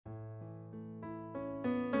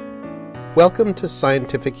Welcome to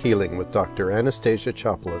Scientific Healing with Dr. Anastasia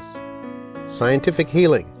Chopoulos. Scientific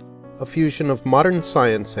healing, a fusion of modern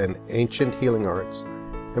science and ancient healing arts,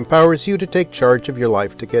 empowers you to take charge of your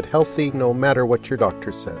life to get healthy no matter what your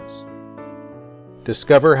doctor says.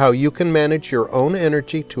 Discover how you can manage your own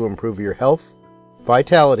energy to improve your health,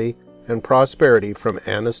 vitality, and prosperity from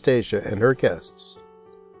Anastasia and her guests.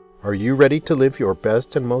 Are you ready to live your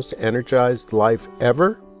best and most energized life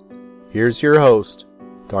ever? Here's your host,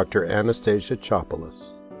 Dr. Anastasia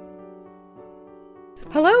Chopoulos.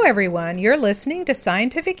 Hello, everyone. You're listening to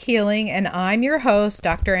Scientific Healing, and I'm your host,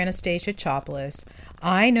 Dr. Anastasia Chopoulos.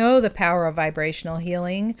 I know the power of vibrational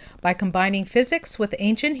healing by combining physics with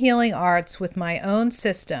ancient healing arts with my own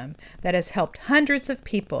system that has helped hundreds of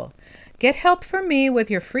people. Get help from me with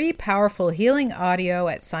your free, powerful healing audio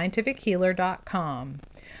at scientifichealer.com.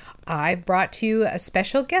 I've brought to you a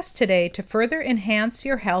special guest today to further enhance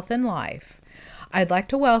your health and life. I'd like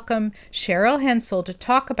to welcome Sheryl Hensel to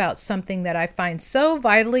talk about something that I find so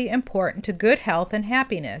vitally important to good health and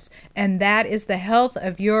happiness, and that is the health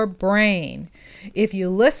of your brain. If you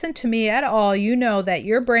listen to me at all, you know that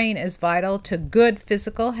your brain is vital to good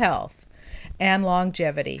physical health and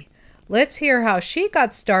longevity. Let's hear how she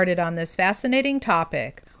got started on this fascinating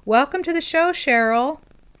topic. Welcome to the show, Sheryl.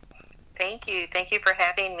 Thank you. Thank you for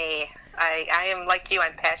having me. I am like you.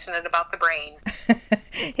 I'm passionate about the brain.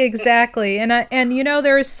 Exactly. And you know,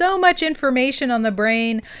 there is so much information on the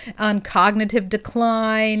brain, on cognitive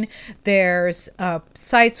decline. There's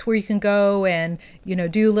sites where you can go and,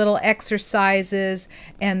 do little exercises.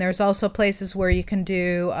 And there's also places where you can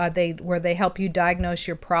do, where they help you diagnose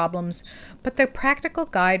your problems. But the practical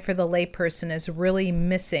guide for the layperson is really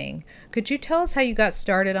missing. Could you tell us how you got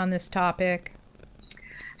started on this topic?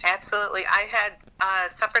 Absolutely. I had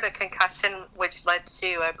suffered a concussion, which led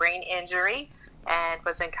to a brain injury, and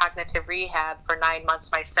was in cognitive rehab for 9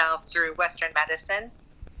 months myself through Western medicine.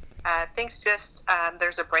 Things just,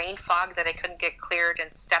 there's a brain fog that I couldn't get cleared, and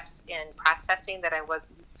steps in processing that I was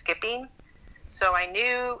skipping. So I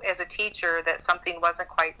knew as a teacher that something wasn't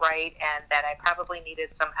quite right and that I probably needed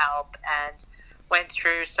some help, and went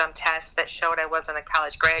through some tests that showed I wasn't a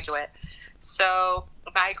college graduate. So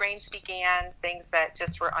migraines began, things that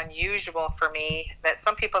just were unusual for me, that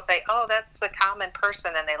some people say, oh, that's the common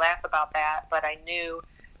person, and they laugh about that. But I knew,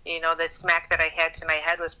 the smack that I had to my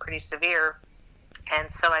head was pretty severe.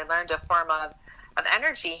 And so I learned a form of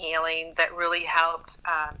energy healing that really helped,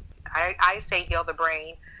 I say heal the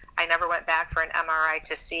brain. I never went back for an MRI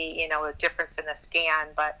to see, a difference in the scan,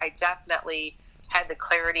 but I definitely had the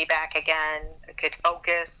clarity back again. I could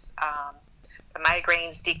focus. The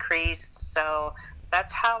migraines decreased, so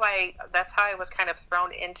that's how I was kind of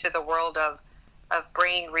thrown into the world of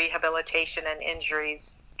brain rehabilitation and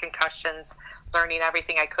injuries, concussions, learning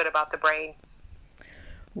everything I could about the brain.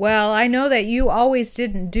 Well, I know that you always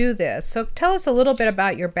didn't do this, so tell us a little bit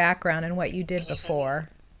about your background and what you did before.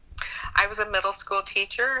 I was a middle school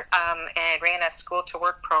teacher and ran a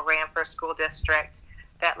school-to-work program for a school district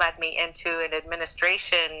that led me into an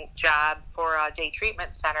administration job for a day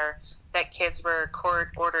treatment center that kids were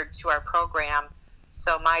court-ordered to our program.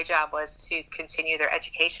 So my job was to continue their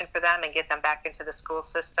education for them and get them back into the school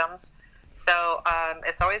systems. So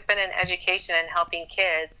it's always been in education and helping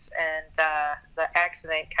kids, and the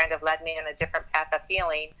accident kind of led me in a different path of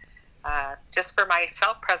healing, just for my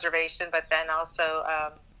self-preservation, but then also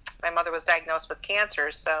my mother was diagnosed with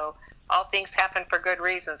cancer, so all things happen for good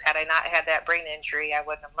reasons. Had I not had that brain injury, I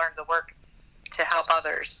wouldn't have learned the work to help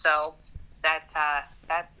others. So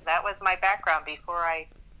that was my background before I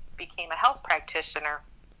became a health practitioner.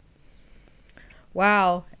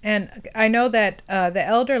 Wow. And I know that the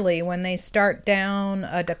elderly, when they start down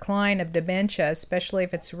a decline of dementia, especially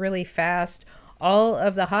if it's really fast, all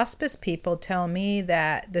of the hospice people tell me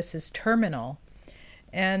that this is terminal.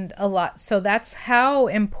 And a lot. So that's how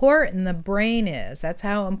important the brain is. That's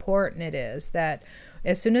how important it is, that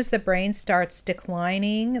as soon as the brain starts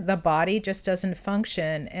declining, the body just doesn't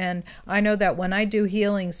function. And I know that when I do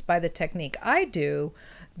healings by the technique I do,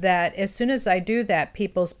 that as soon as I do that,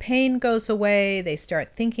 people's pain goes away. They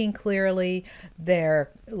start thinking clearly.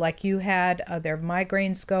 Like you had, their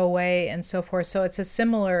migraines go away and so forth. So it's a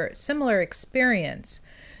similar experience.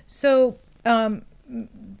 So,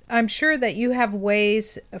 I'm sure that you have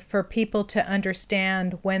ways for people to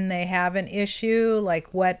understand when they have an issue, like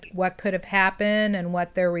what could have happened and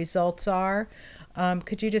what their results are.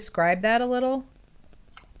 Could you describe that a little?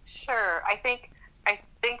 Sure. I think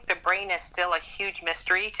the brain is still a huge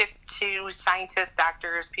mystery to scientists,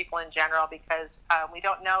 doctors, people in general, because we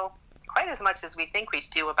don't know quite as much as we think we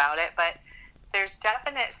do about it. But there's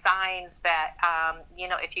definite signs that,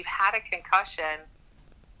 if you've had a concussion,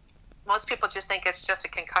 most people just think it's just a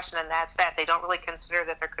concussion and that's that. They don't really consider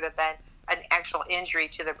that there could have been an actual injury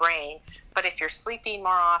to the brain. But if you're sleeping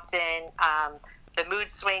more often, the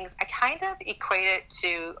mood swings, I kind of equate it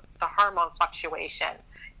to the hormone fluctuation.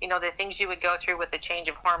 The things you would go through with the change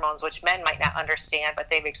of hormones, which men might not understand, but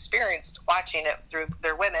they've experienced watching it through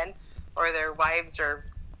their women or their wives or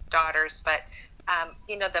daughters. But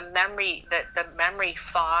the memory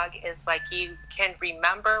fog is like you can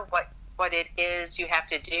remember what it is you have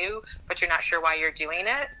to do, but you're not sure why you're doing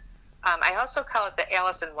it. I also call it the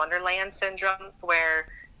Alice in Wonderland syndrome, where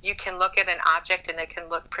you can look at an object and it can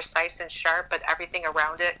look precise and sharp, but everything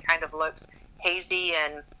around it kind of looks hazy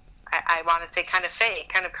and I want to say kind of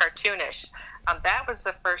fake, kind of cartoonish. That was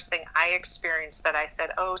the first thing I experienced that I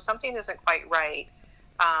said, oh, something isn't quite right.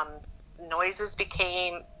 Noises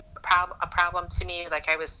became a problem to me. Like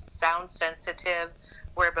I was sound sensitive,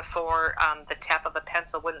 where before the tap of a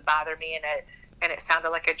pencil wouldn't bother me, and it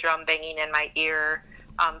sounded like a drum banging in my ear.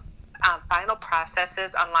 Final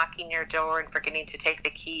processes, unlocking your door and forgetting to take the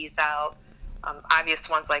keys out. Obvious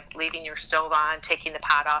ones like leaving your stove on, taking the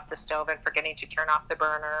pot off the stove and forgetting to turn off the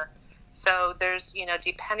burner. So there's,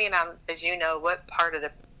 depending on, as you know, what part of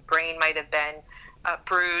the brain might have been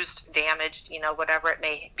bruised, damaged, whatever it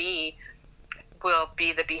may be, will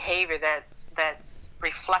be the behavior that's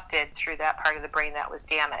reflected through that part of the brain that was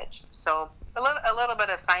damaged. So a little bit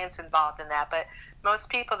of science involved in that, but most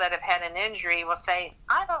people that have had an injury will say,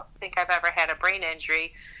 I don't think I've ever had a brain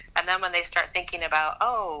injury. And then when they start thinking about,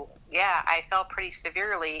 oh, yeah, I fell pretty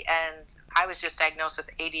severely and I was just diagnosed with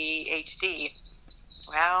ADHD.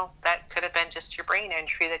 Well, that could have been just your brain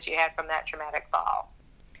injury that you had from that traumatic fall.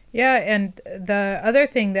 Yeah, and the other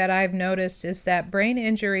thing that I've noticed is that brain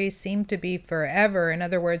injuries seem to be forever. In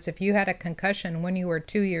other words, if you had a concussion when you were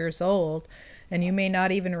 2 years old and you may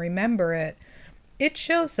not even remember it, it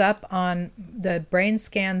shows up on the brain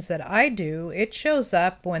scans that I do. It shows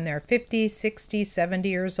up when they're 50, 60, 70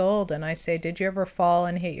 years old. And I say, did you ever fall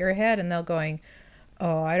and hit your head? And they'll going,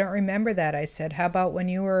 oh, I don't remember that. I said, how about when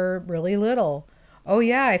you were really little? Oh,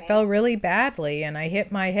 yeah, I fell really badly and I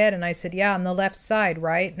hit my head. And I said, yeah, on the left side,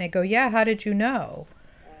 right? And they go, yeah, how did you know?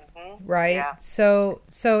 Right. Yeah. So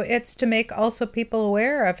it's to make also people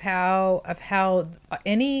aware of how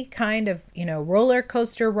any kind of, roller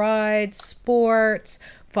coaster rides, sports,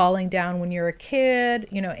 falling down when you're a kid,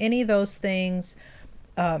 any of those things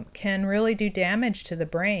can really do damage to the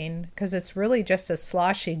brain because it's really just a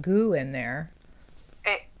sloshy goo in there.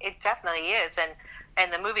 It definitely is.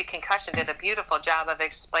 And the movie Concussion did a beautiful job of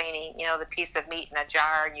explaining, the piece of meat in a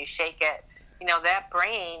jar and you shake it. That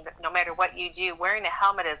brain, no matter what you do, wearing a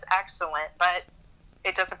helmet is excellent, but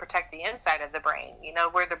it doesn't protect the inside of the brain.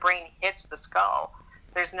 Where the brain hits the skull,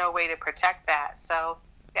 there's no way to protect that. So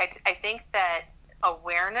I think that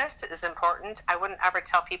awareness is important. I wouldn't ever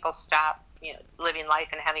tell people stop, living life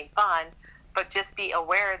and having fun, but just be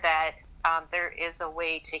aware that there is a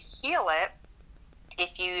way to heal it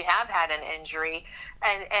if you have had an injury.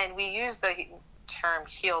 And we use the term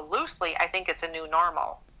heal loosely. I think it's a new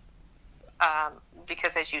normal.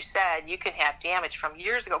 Because as you said, you can have damage from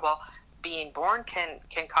years ago. Well, being born can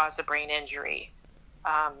cause a brain injury.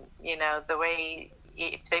 The way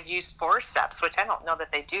they've used forceps, which I don't know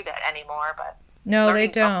that they do that anymore, but no, they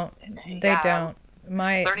don't. They don't.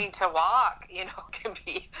 Learning to walk, can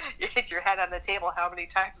be, you hit your head on the table how many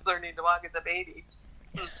times learning to walk as a baby.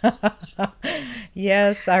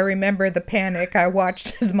 Yes, I remember the panic I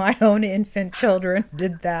watched as my own infant children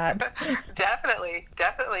did that. Definitely.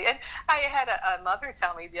 And I had a mother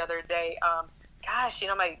tell me the other day, gosh,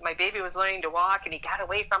 my baby was learning to walk and he got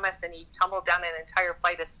away from us and he tumbled down an entire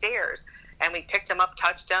flight of stairs. And we picked him up,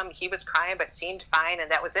 touched him. He was crying but seemed fine,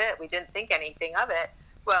 and that was it. We didn't think anything of it.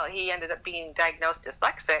 Well, he ended up being diagnosed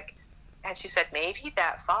dyslexic. And she said, maybe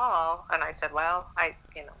that fall. And I said, well, I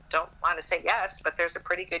don't want to say yes, but there's a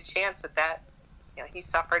pretty good chance that he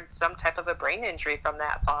suffered some type of a brain injury from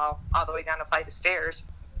that fall all the way down a flight of stairs.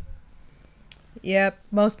 Yep,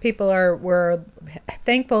 most people were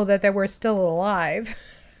thankful that they were still alive.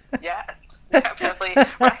 Yes, definitely.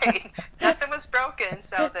 Right. Nothing was broken.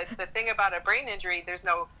 So the thing about a brain injury,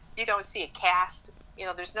 you don't see a cast.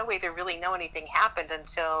 There's no way to really know anything happened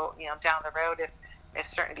until, down the road if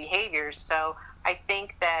certain behaviors. So I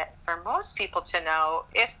think that for most people to know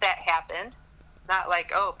if that happened, not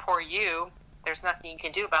like, oh, poor you, there's nothing you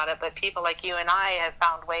can do about it, but people like you and I have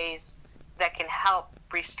found ways that can help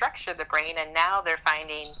restructure the brain, and now they're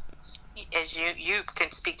finding, as you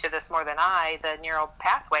can speak to this more than I, the neural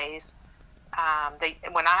pathways.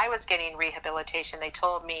 When I was getting rehabilitation, they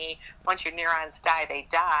told me once your neurons die, they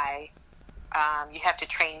die. You have to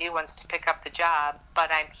train new ones to pick up the job.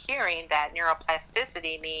 But I'm hearing that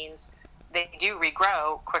neuroplasticity means they do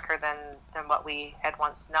regrow quicker than what we had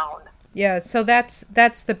once known. Yeah, so that's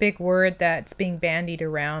the big word that's being bandied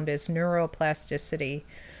around is neuroplasticity.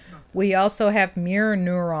 We also have mirror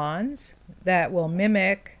neurons that will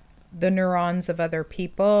mimic the neurons of other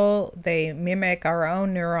people. They mimic our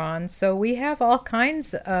own neurons. So we have all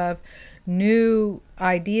kinds of new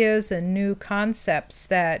ideas and new concepts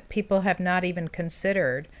that people have not even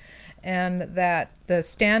considered. And that the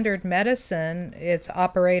standard medicine, it's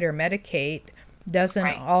operate or medicate, doesn't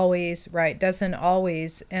always,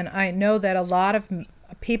 and I know that a lot of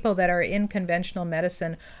people that are in conventional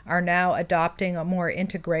medicine are now adopting a more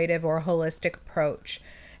integrative or holistic approach.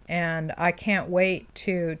 And I can't wait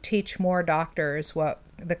to teach more doctors what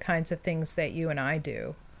the kinds of things that you and I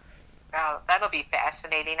do. Oh, that'll be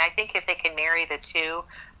fascinating. I think if they can marry the two,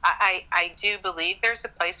 I do believe there's a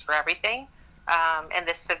place for everything. And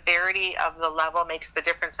the severity of the level makes the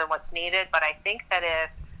difference in what's needed. But I think that if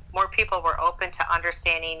more people were open to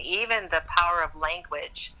understanding even the power of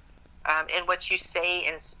language in what you say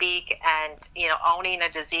and speak, and owning a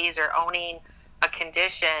disease or owning a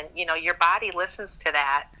condition, your body listens to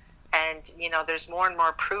that, and there's more and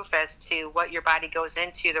more proof as to what your body goes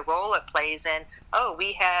into, the role it plays in. Oh,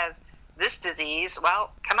 we have this disease.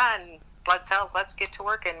 Well, come on, blood cells, let's get to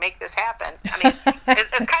work and make this happen. I mean,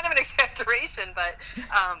 it's kind of an exaggeration, but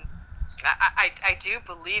I do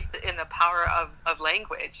believe in the power of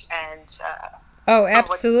language. And oh,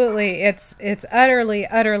 absolutely. It's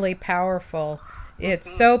utterly powerful. It's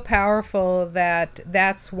so powerful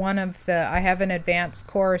that's one of the, I have an advanced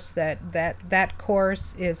course that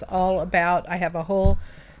course is all about. I have a whole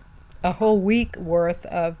week worth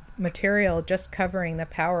of material just covering the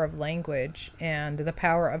power of language and the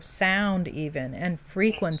power of sound even, and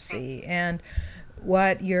frequency, and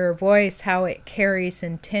what your voice, how it carries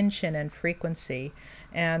intention and frequency,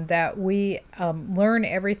 and that we learn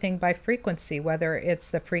everything by frequency, whether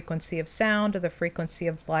it's the frequency of sound or the frequency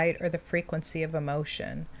of light or the frequency of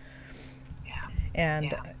emotion.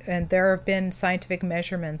 And there have been scientific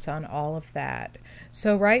measurements on all of that.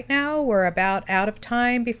 So right now we're about out of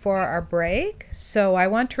time before our break. So I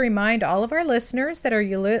want to remind all of our listeners that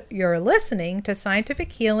you're listening to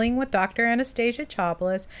Scientific Healing with Dr. Anastasia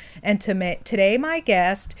Chopelas, and today my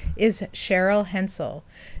guest is Sheryl Hensel.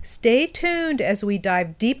 Stay tuned as we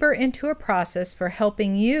dive deeper into a process for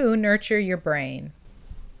helping you nurture your brain.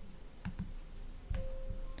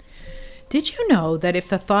 Did you know that if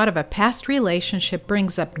the thought of a past relationship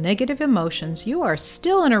brings up negative emotions, you are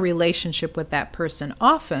still in a relationship with that person,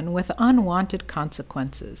 often with unwanted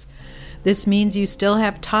consequences? This means you still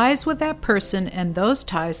have ties with that person, and those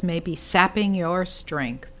ties may be sapping your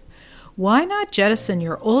strength. Why not jettison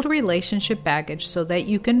your old relationship baggage so that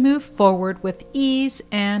you can move forward with ease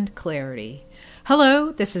and clarity?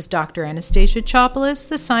 Hello, this is Dr. Anastasia Chopelas,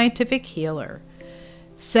 the Scientific Healer.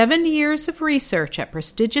 70 years of research at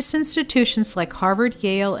prestigious institutions like Harvard,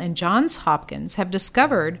 Yale, and Johns Hopkins have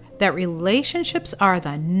discovered that relationships are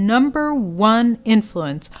the number one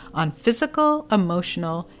influence on physical,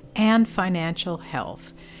 emotional, and financial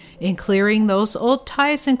health. In clearing those old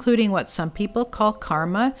ties, including what some people call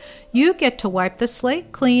karma, you get to wipe the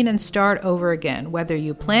slate clean and start over again, whether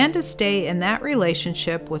you plan to stay in that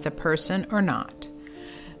relationship with a person or not.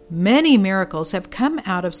 Many miracles have come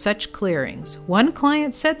out of such clearings. One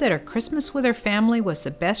client said that her Christmas with her family was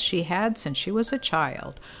the best she had since she was a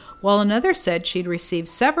child, while another said she'd received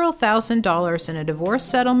several $1,000s in a divorce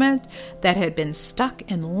settlement that had been stuck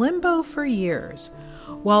in limbo for years,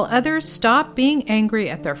 while others stopped being angry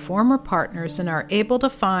at their former partners and are able to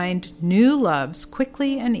find new loves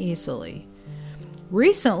quickly and easily.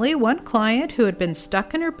 Recently, one client who had been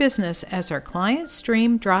stuck in her business as her client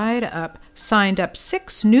stream dried up signed up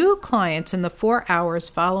 6 new clients in the 4 hours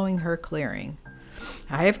following her clearing.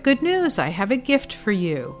 I have good news. I have a gift for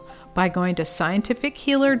you. By going to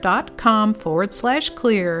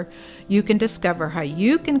scientifichealer.com/clear, you can discover how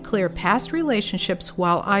you can clear past relationships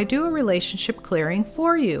while I do a relationship clearing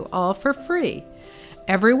for you, all for free.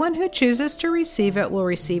 Everyone who chooses to receive it will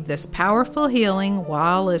receive this powerful healing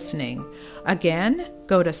while listening. Again,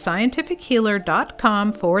 go to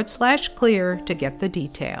scientifichealer.com/clear to get the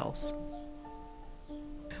details.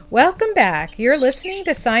 Welcome back. You're listening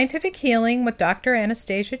to Scientific Healing with Dr.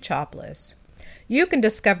 Anastasia Chopelas. You can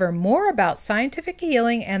discover more about scientific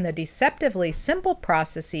healing and the deceptively simple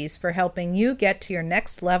processes for helping you get to your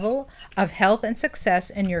next level of health and success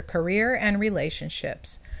in your career and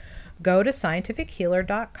relationships. Go to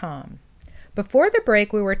scientifichealer.com. Before the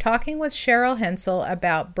break, we were talking with Sheryl Hensel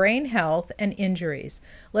about brain health and injuries.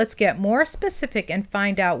 Let's get more specific and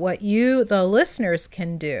find out what you, the listeners,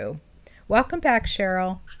 can do. Welcome back,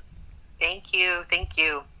 Sheryl. Thank you. Thank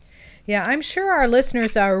you. Yeah, I'm sure our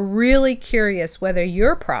listeners are really curious whether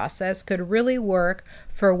your process could really work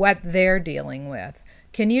for what they're dealing with.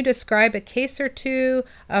 Can you describe a case or two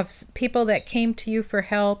of people that came to you for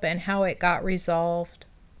help and how it got resolved?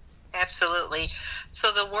 Absolutely.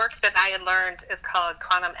 So the work that I had learned is called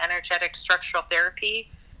quantum energetic structural therapy.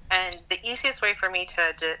 And the easiest way for me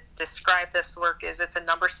to describe this work is it's a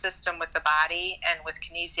number system with the body, and with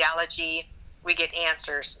kinesiology, we get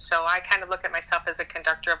answers. So I kind of look at myself as a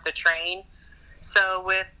conductor of the train. So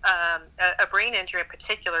with a brain injury in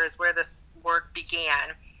particular is where this work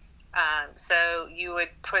began. So you would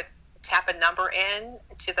tap a number in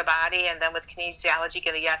to the body, and then with kinesiology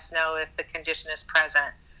get a yes, no if the condition is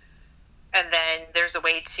present. And then there's a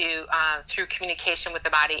way to, through communication with the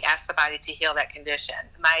body, ask the body to heal that condition.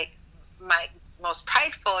 My most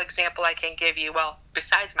prideful example I can give you, well,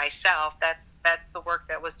 besides myself, that's the work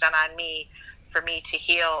that was done on me for me to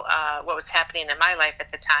heal what was happening in my life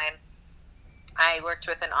at the time. I worked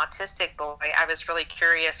with an autistic boy. I was really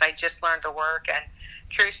curious. I just learned the work and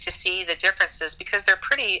curious to see the differences because they're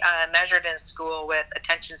pretty measured in school with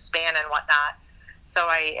attention span and whatnot. So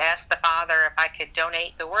I asked the father if I could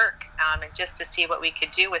donate the work and just to see what we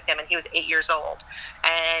could do with him. And he was 8 years old.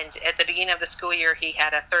 And at the beginning of the school year, he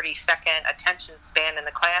had a 30-second attention span in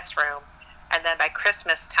the classroom. And then by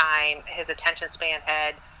Christmas time, his attention span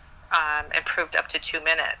had improved up to 2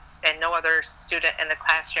 minutes. And no other student in the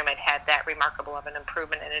classroom had that remarkable of an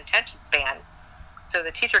improvement in attention span. So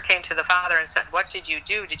the teacher came to the father and said, "What did you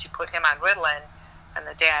do? Did you put him on Ritalin?" And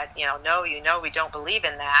the dad, no, we don't believe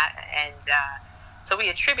in that. And so we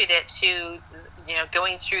attribute it to,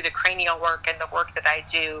 going through the cranial work and the work that I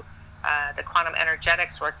do, the quantum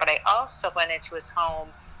energetics work. But I also went into his home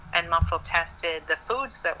and muscle tested the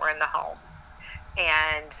foods that were in the home.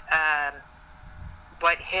 And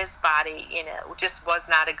what his body, just was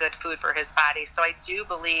not a good food for his body. So I do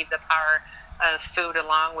believe the power of food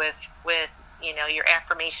along with your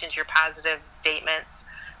affirmations, your positive statements.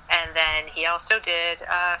 And then he also did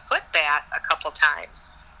a foot bath a couple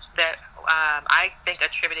times that I think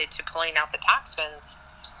attributed to pulling out the toxins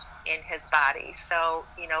in his body. So,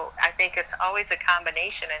 I think it's always a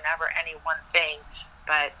combination and never any one thing,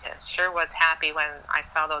 but sure was happy when I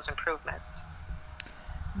saw those improvements.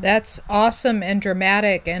 That's awesome and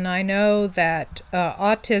dramatic. And I know that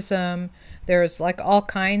autism, there's like all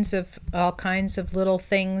kinds of little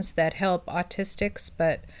things that help autistics,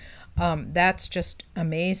 but that's just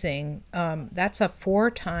amazing. That's a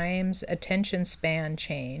 4 times attention span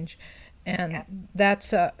change. And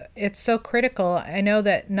it's so critical. I know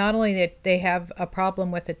that not only that they have a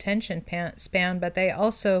problem with attention span, but they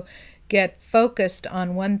also get focused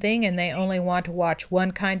on one thing and they only want to watch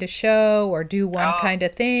one kind of show or do one kind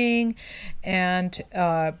of thing, and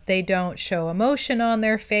they don't show emotion on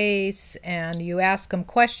their face, and you ask them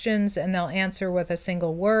questions and they'll answer with a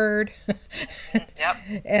single word. Yep.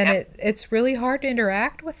 And it's really hard to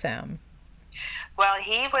interact with them. Well,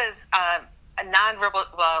 he was nonverbal,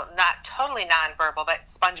 well, not totally nonverbal, but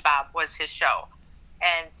SpongeBob was his show.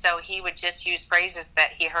 And so he would just use phrases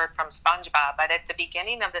that he heard from SpongeBob. But at the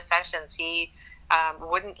beginning of the sessions, he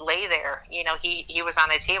wouldn't lay there. He was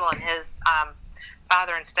on a table, and his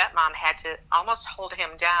father and stepmom had to almost hold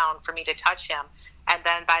him down for me to touch him. And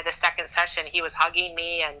then by the second session, he was hugging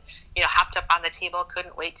me and, hopped up on the table,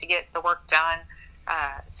 couldn't wait to get the work done.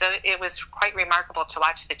 So it was quite remarkable to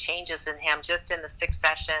watch the changes in him just in the 6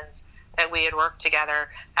 sessions that we had worked together.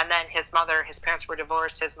 And then his parents were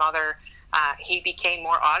divorced. His mother, he became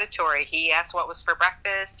more auditory. He asked what was for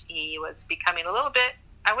breakfast. He was becoming a little bit,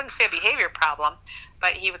 I wouldn't say a behavior problem,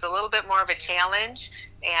 but he was a little bit more of a challenge.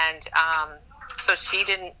 And so she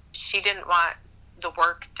didn't want the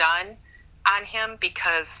work done on him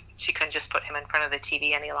because she couldn't just put him in front of the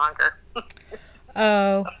TV any longer.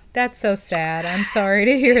 Oh, that's so sad. I'm sorry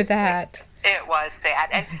to hear that. It was sad.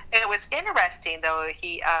 And it was interesting, though.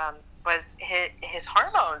 He was his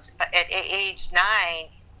hormones. At age 9,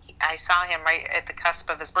 I saw him right at the cusp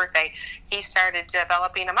of his birthday. He started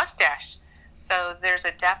developing a mustache. So there's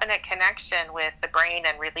a definite connection with the brain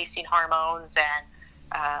and releasing hormones. And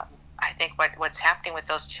I think what's happening with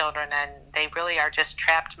those children, and they really are just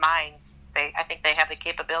trapped minds. I think they have the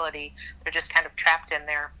capability. They're just kind of trapped in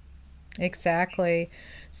there. Exactly.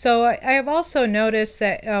 So I have also noticed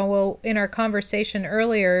that, in our conversation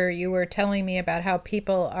earlier, you were telling me about how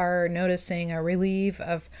people are noticing a relief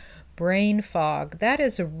of brain fog. That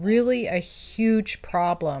is really a huge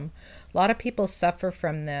problem. A lot of people suffer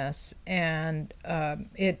from this, and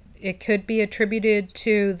it could be attributed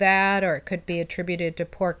to that, or it could be attributed to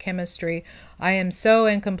poor chemistry. I am so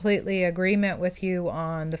in completely agreement with you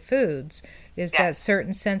on the foods, is that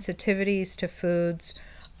certain sensitivities to foods,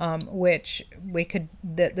 which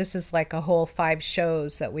this is like a whole 5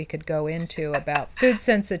 shows that we could go into about food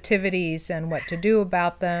sensitivities and what to do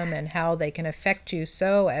about them and how they can affect you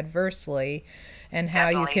so adversely, and how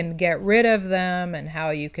you can get rid of them and how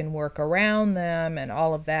you can work around them and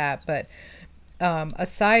all of that. But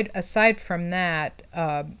aside from that,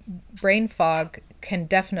 brain fog can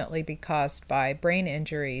definitely be caused by brain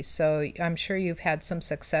injuries. So I'm sure you've had some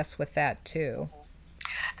success with that too.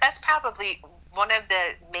 That's probably one of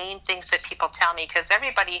the main things that people tell me, because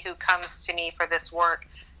everybody who comes to me for this work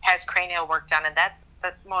has cranial work done, and that's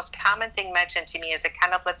the most common thing mentioned to me, is it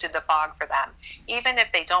kind of lifted the fog for them. Even if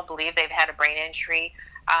they don't believe they've had a brain injury,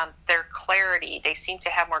 their clarity, they seem to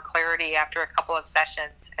have more clarity after a couple of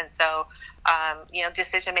sessions. And so,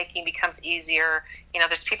 decision making becomes easier.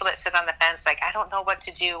 There's people that sit on the fence like, I don't know what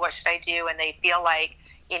to do, what should I do? And they feel like,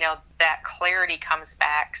 that clarity comes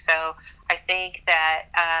back. So I think that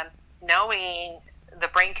knowing the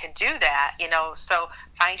brain can do that, so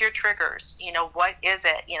find your triggers, what is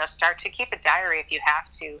it, start to keep a diary if you have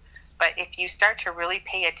to. But if you start to really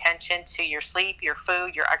pay attention to your sleep, your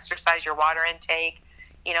food, your exercise, your water intake,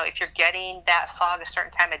 if you're getting that fog a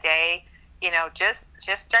certain time of day, just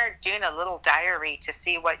start doing a little diary to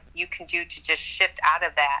see what you can do to just shift out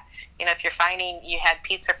of that. If you're finding you had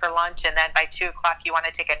pizza for lunch and then by 2:00 you want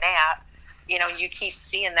to take a nap, you keep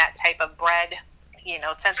seeing that type of bread,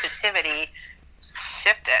 sensitivity,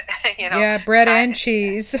 shift it. Yeah, bread and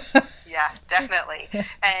cheese. Yeah, definitely.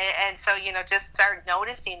 And so, just start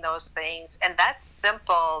noticing those things. And that's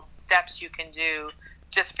simple steps you can do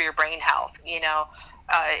just for your brain health.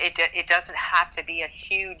 It doesn't have to be a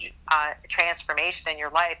huge transformation in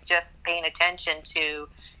your life. Just paying attention to,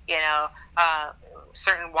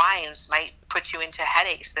 certain wines might put you into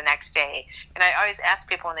headaches the next day. And I always ask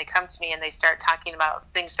people when they come to me and they start talking about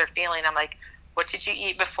things they're feeling, I'm like, what did you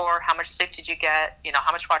eat before? How much sleep did you get?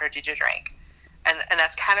 How much water did you drink? And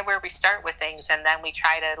that's kind of where we start with things. And then we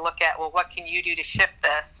try to look at, well, what can you do to shift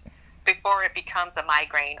this before it becomes a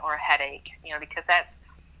migraine or a headache? Because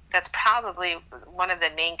that's probably one of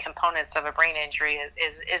the main components of a brain injury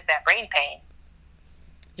is that brain pain.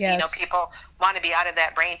 Yes. People want to be out of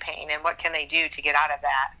that brain pain, and what can they do to get out of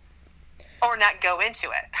that or not go into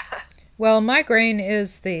it? Well, migraine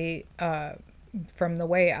is from the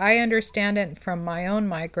way I understand it, from my own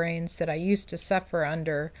migraines that I used to suffer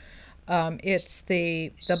under, it's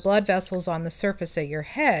the blood vessels on the surface of your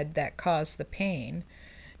head that cause the pain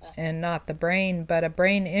and not the brain. But a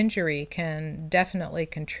brain injury can definitely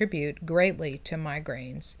contribute greatly to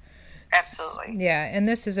migraines. Absolutely. Yeah, and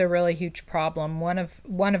this is a really huge problem. One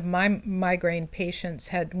of my migraine patients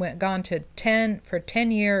had gone to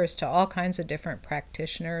 10 years to all kinds of different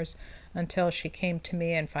practitioners until she came to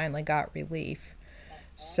me and finally got relief.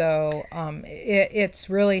 So it's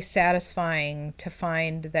really satisfying to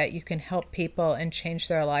find that you can help people and change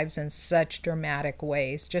their lives in such dramatic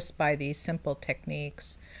ways just by these simple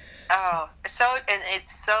techniques. Oh, and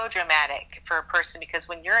it's so dramatic for a person, because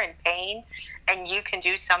when you're in pain and you can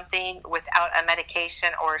do something without a medication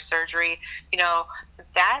or a surgery,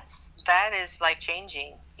 that is life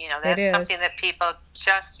changing. That's something that people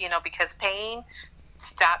just, because pain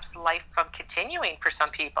stops life from continuing for some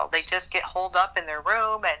people. They just get holed up in their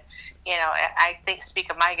room, and I speak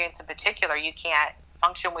of migraines in particular, you can't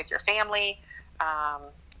function with your family.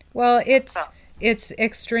 Well, it's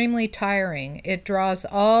extremely tiring. It draws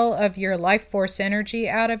all of your life force energy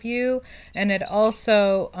out of you, and it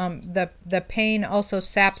also the pain also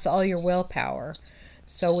saps all your willpower.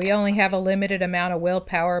 So we only have a limited amount of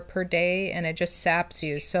willpower per day, and it just saps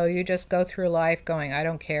you. So you just go through life going, I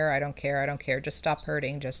don't care, I don't care, I don't care. Just stop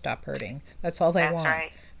hurting, just stop hurting. That's all they want.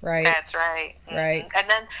 Right. Right. That's right. Right. And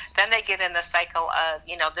then they get in the cycle of,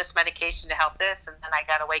 this medication to help this, and then I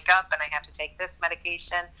got to wake up and I have to take this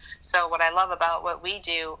medication. So what I love about what we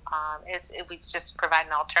do is we just provide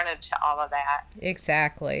an alternative to all of that.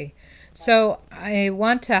 Exactly. So I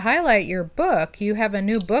want to highlight your book. You have a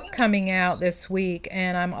new book coming out this week,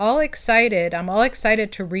 and I'm all excited. I'm all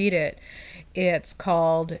excited to read it. It's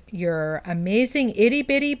called Your Amazing Itty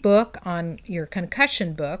Bitty Book on Your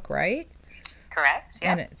Concussion Book, right? Correct.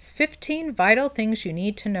 Yeah. And it's 15 vital things you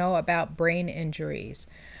need to know about brain injuries.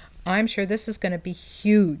 I'm sure this is going to be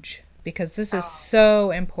huge because this is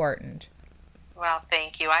so important. Well,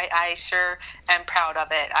 thank you. I sure am proud of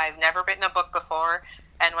it. I've never written a book before,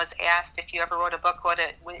 and was asked if you ever wrote a book, what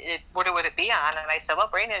would it be on? And I said, well,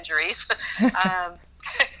 brain injuries.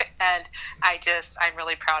 And I'm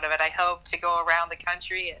really proud of it. I hope to go around the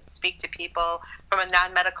country and speak to people from a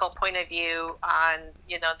non-medical point of view on,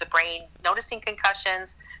 the brain, noticing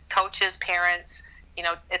concussions, coaches, parents.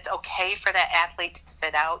 It's okay for that athlete to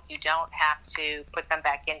sit out. You don't have to put them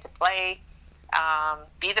back into play.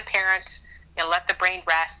 Be the parent, let the brain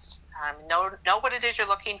rest. Know what it is you're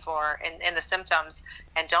looking for in the symptoms,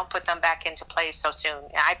 and don't put them back into play so soon.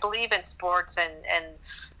 I believe in sports and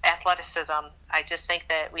athleticism. I just think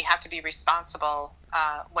that we have to be responsible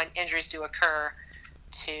when injuries do occur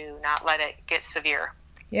to not let it get severe.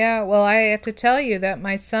 Yeah, well, I have to tell you that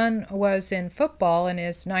my son was in football in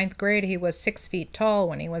his 9th grade. He was 6 feet tall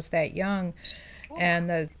when he was that young. And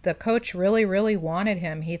the coach really, really wanted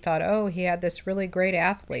him. He thought, he had this really great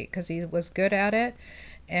athlete because he was good at it.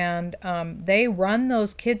 And they run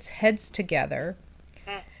those kids' heads together.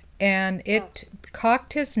 And it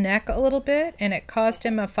cocked his neck a little bit, and it caused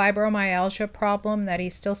him a fibromyalgia problem that he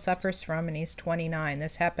still suffers from, and he's 29.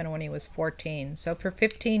 This happened when he was 14. So for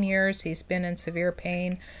 15 years, he's been in severe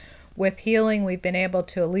pain. With healing, we've been able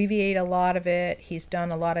to alleviate a lot of it. He's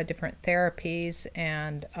done a lot of different therapies,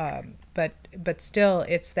 and but still,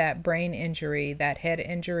 it's that brain injury, that head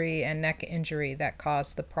injury and neck injury that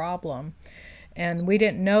caused the problem. And we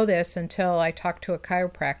didn't know this until I talked to a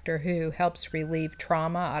chiropractor who helps relieve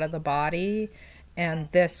trauma out of the body, and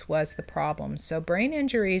this was the problem. So brain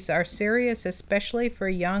injuries are serious, especially for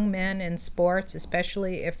young men in sports,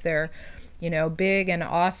 especially if they're, big and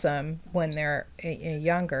awesome when they're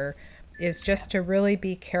younger, is just to really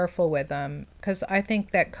be careful with them, because I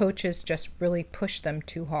think that coaches just really push them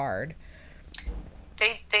too hard.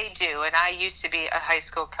 They do, and I used to be a high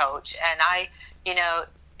school coach, and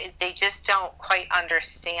they just don't quite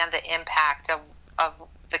understand the impact of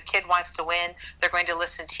the kid wants to win. They're going to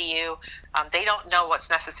listen to you. They don't know what's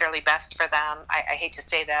necessarily best for them. I hate to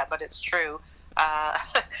say that, but it's true.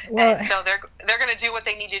 And so they're going to do what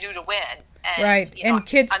they need to do to win. And, right. And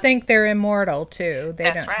kids think they're immortal too.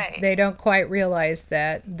 That's right. They don't quite realize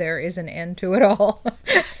that there is an end to it all.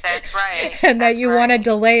 That's right. And that you want to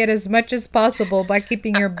delay it as much as possible by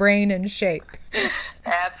keeping your brain in shape.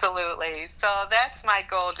 Absolutely. So that's my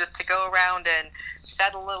goal, just to go around and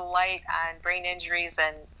shed a little light on brain injuries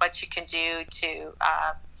and what you can do to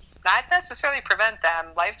not necessarily prevent them.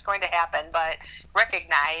 Life's going to happen, but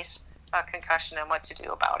recognize a concussion and what to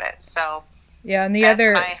do about it. So yeah, and that's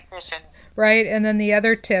my mission. Right, and then the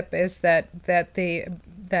other tip is that the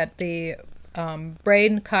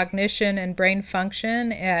brain cognition and brain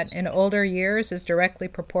function in older years is directly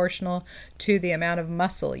proportional to the amount of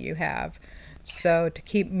muscle you have. So to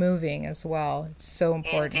keep moving as well, it's so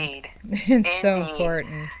important. Indeed. It's so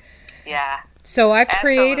important. Yeah. So I've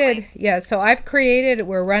created,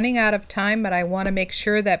 we're running out of time, but I want to make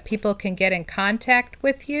sure that people can get in contact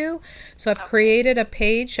with you. So I've created a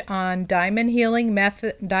page on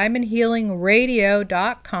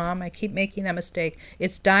diamondhealingradio.com. I keep making that mistake.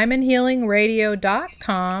 It's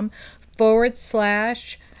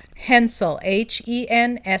diamondhealingradio.com/Hensel,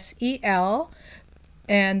 Hensel.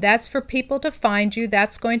 And that's for people to find you.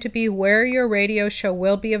 That's going to be where your radio show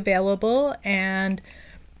will be available, and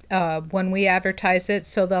when we advertise it.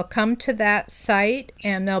 So they'll come to that site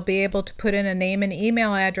and they'll be able to put in a name and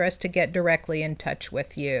email address to get directly in touch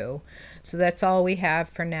with you. So that's all we have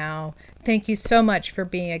for now. Thank you so much for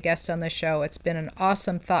being a guest on the show. It's been an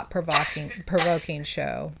awesome, thought-provoking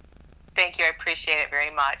show. Thank you. I appreciate it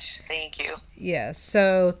very much. Thank you. Yes.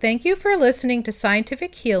 So thank you for listening to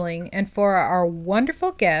Scientific Healing and for our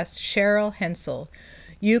wonderful guest, Sheryl Hensel.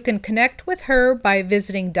 You can connect with her by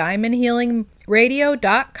visiting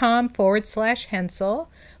diamondhealingradio.com/Hensel.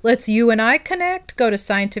 Let's you and I connect. Go to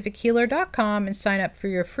scientifichealer.com and sign up for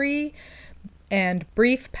your free and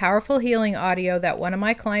brief, powerful healing audio that one of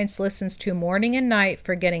my clients listens to morning and night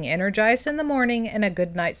for getting energized in the morning and a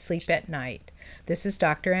good night's sleep at night. This is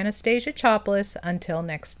Dr. Anastasia Chopelas. Until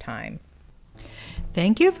next time.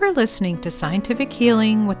 Thank you for listening to Scientific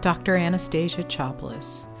Healing with Dr. Anastasia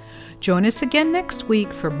Chopelas. Join us again next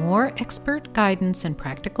week for more expert guidance and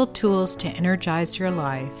practical tools to energize your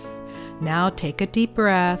life. Now take a deep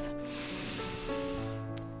breath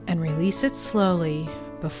and release it slowly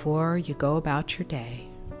before you go about your day.